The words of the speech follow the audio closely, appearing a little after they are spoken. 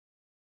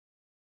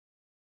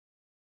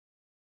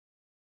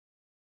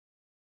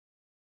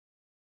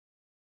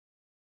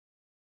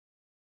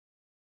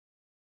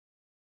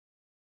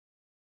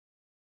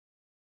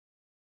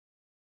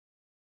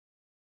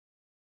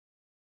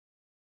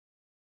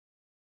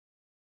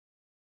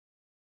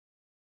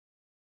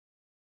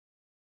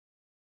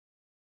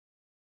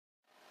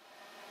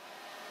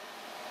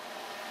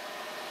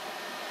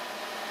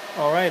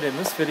Alright, in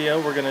this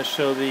video we're going to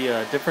show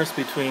the difference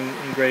between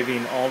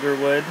engraving alder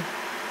wood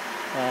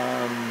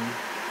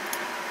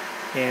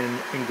and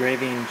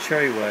engraving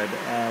cherry wood.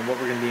 What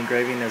we're going to be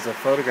engraving is a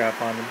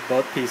photograph on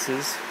both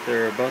pieces.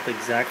 They're both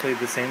exactly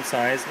the same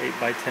size, 8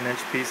 by 10 inch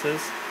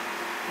pieces.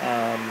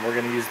 We're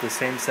going to use the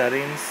same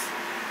settings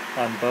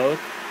on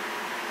both,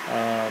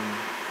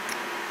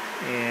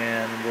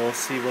 and we'll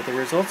see what the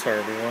results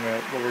are.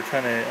 What we're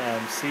trying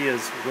to see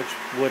is which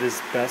wood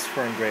is best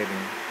for engraving.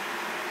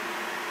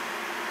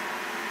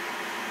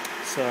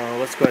 So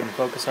let's go ahead and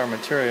focus our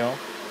material.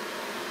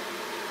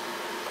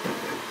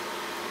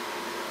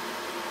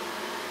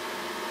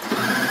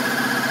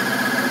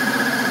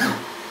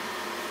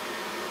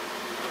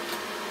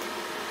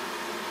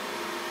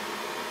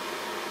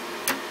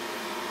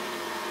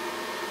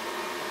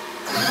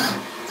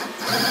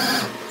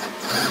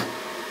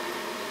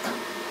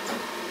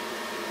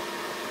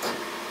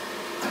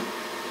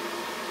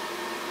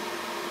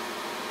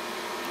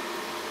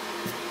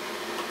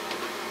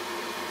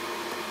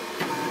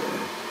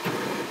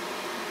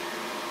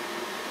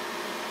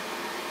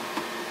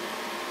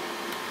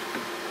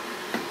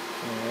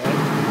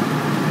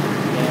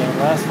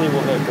 Lastly,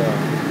 we'll hit go.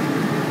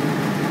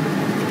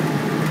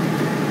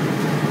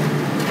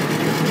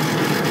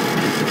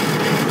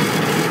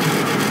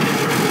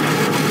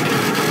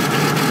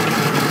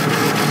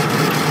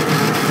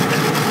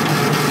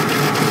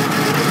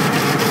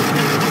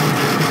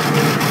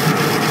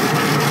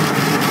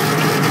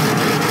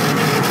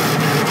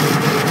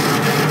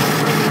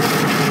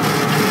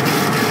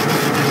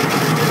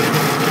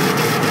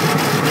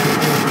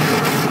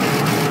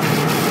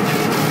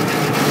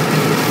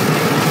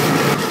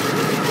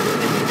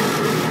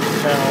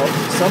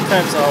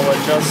 Sometimes I'll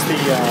adjust the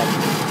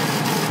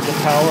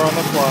power on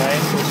the fly,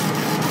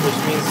 which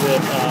means that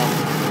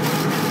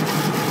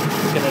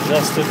we can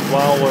adjust it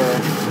while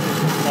we're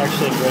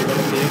actually engraving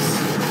the piece.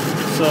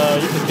 So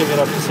you can kick it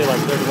up to say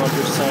like 31%,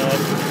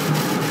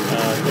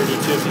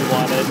 32 if you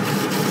wanted,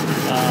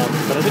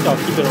 but I think I'll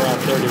keep it around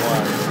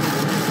 31.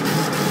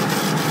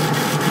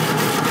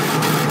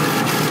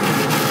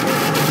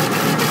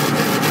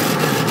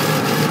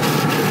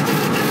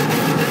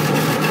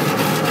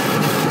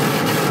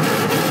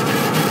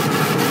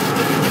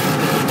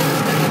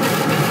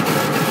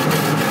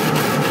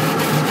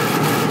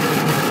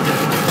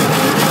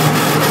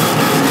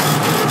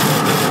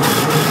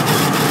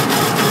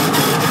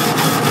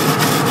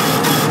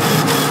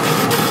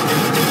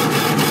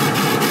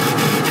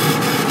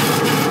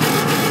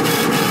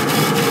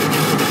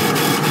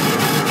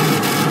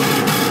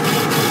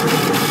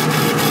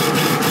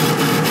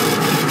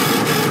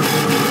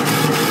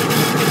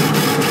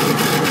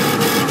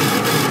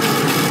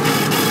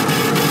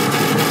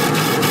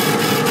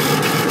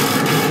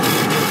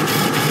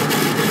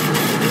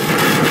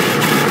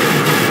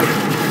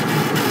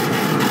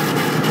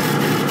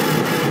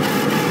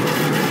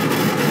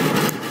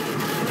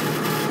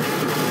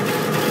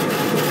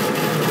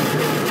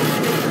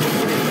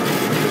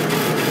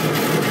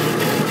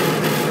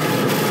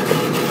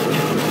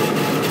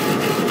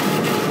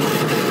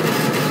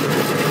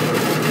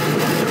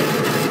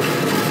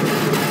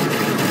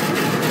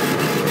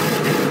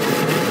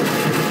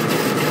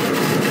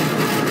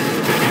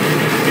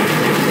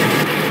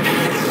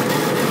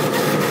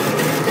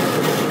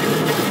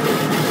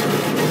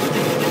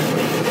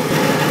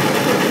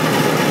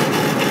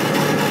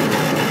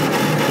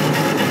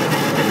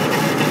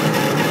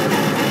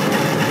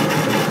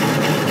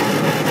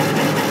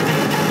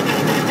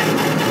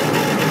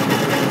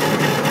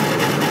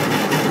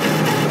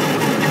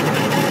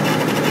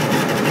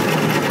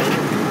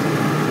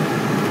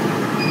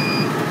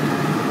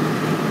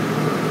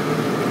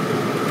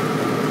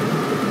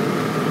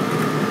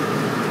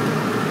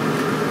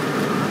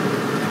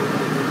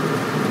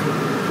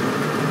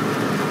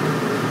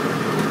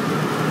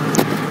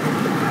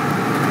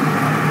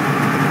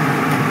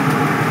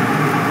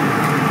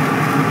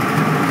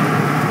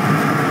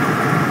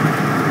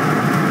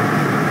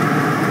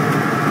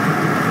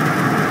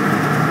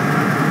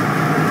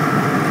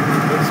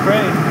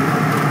 Great.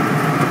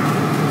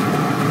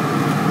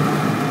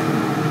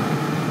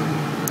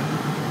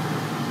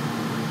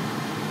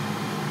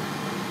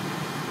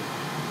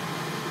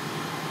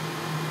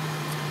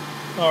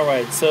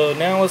 Alright, so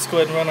now let's go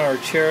ahead and run our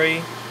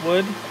cherry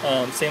wood,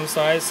 same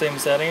size, same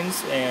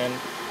settings, and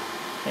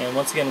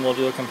once again we'll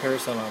do a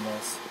comparison on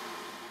this.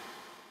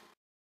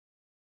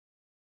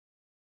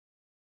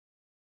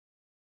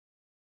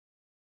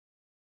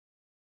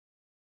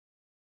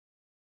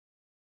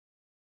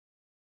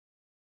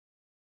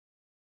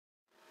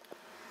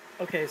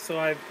 Okay, so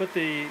I've put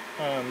the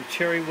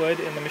cherry wood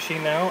in the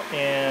machine now,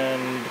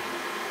 and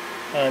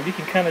you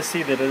can kind of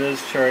see that it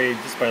is cherry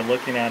just by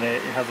looking at it.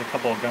 It has a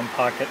couple of gum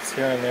pockets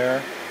here and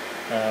there.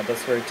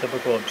 That's very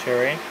typical of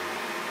cherry.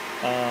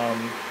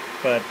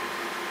 But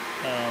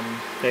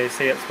they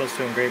say it's supposed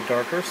to engrave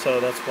darker,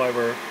 so that's why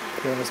we're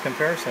doing this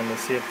comparison to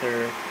see if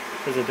there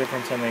is a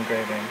difference in the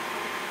engraving.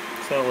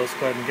 So let's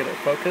go ahead and get it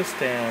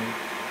focused and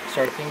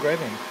start the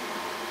engraving.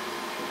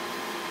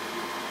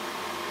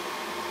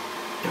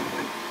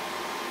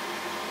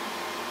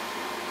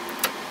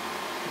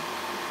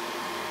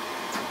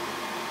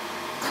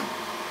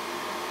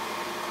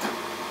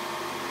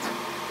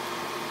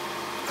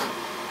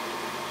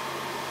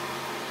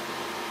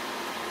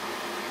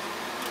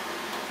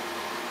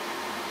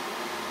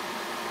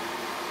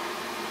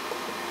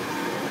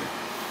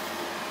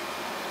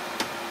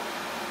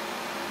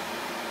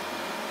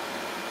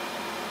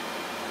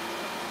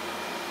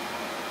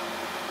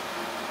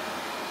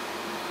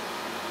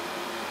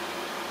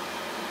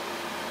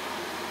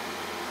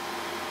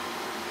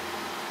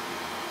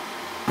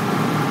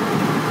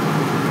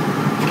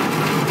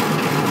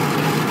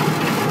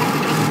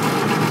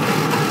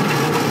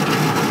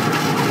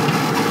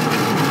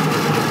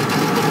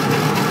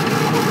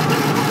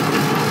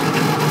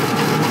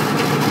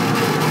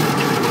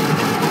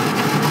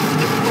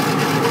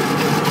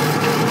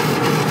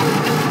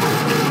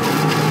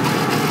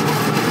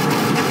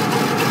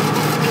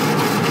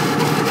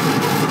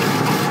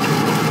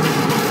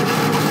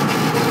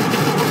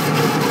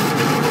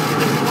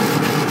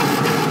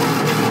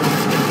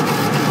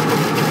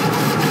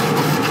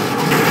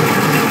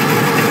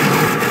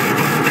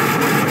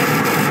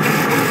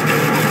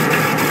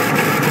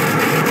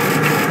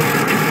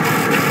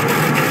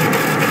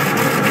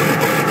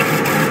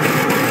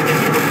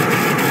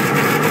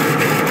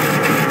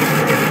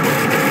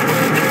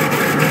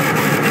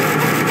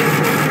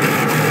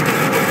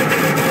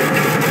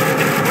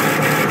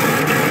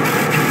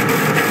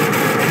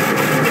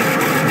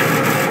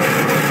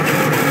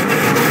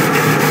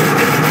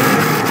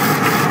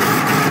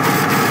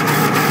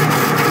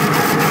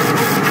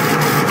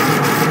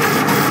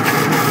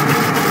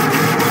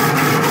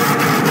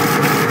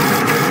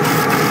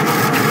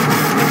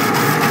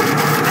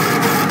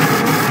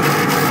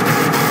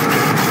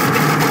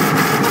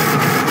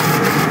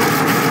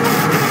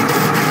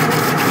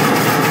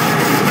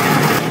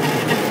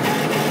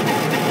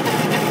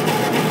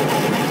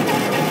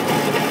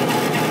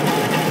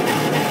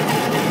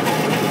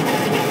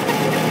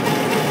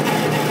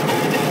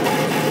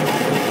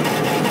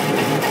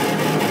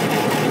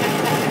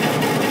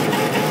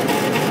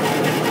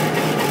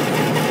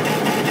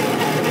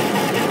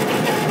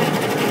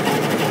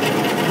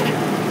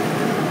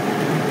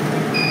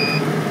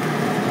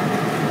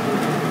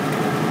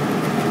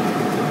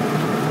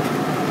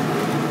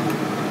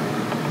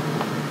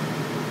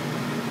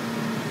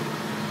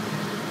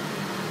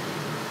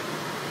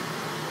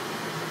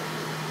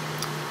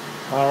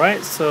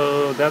 Alright,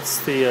 so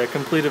that's the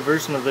completed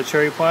version of the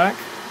cherry plaque.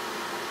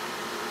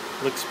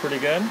 Looks pretty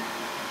good.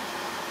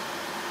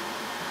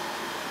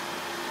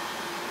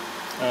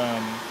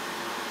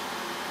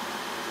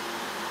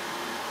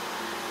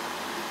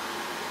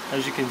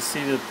 As you can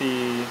see that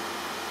the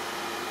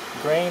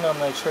grain on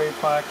the cherry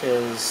plaque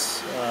is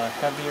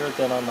heavier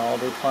than on the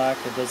alder plaque.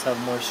 It does have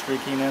more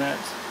streaking in it.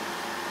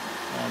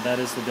 That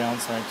is the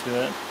downside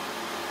to it.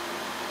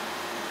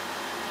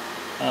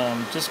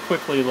 Just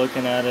quickly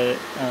looking at it,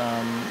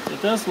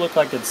 it does look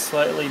like it's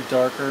slightly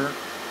darker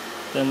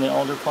than the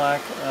alder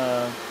plaque,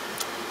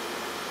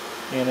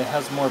 and it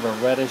has more of a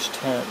reddish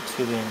tint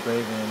to the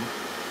engraving.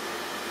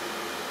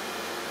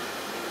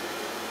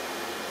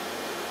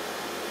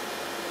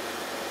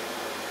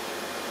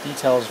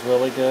 Detail is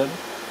really good.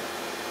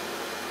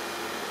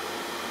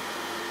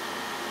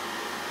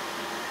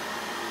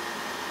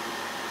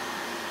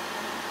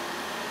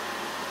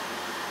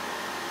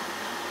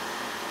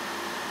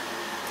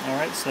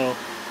 Alright, so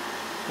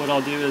what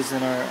I'll do is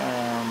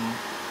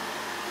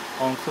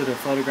I'll include a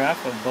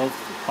photograph of both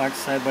plaques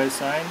side by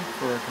side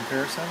for a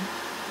comparison,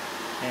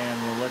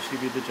 and we'll let you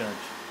be the judge.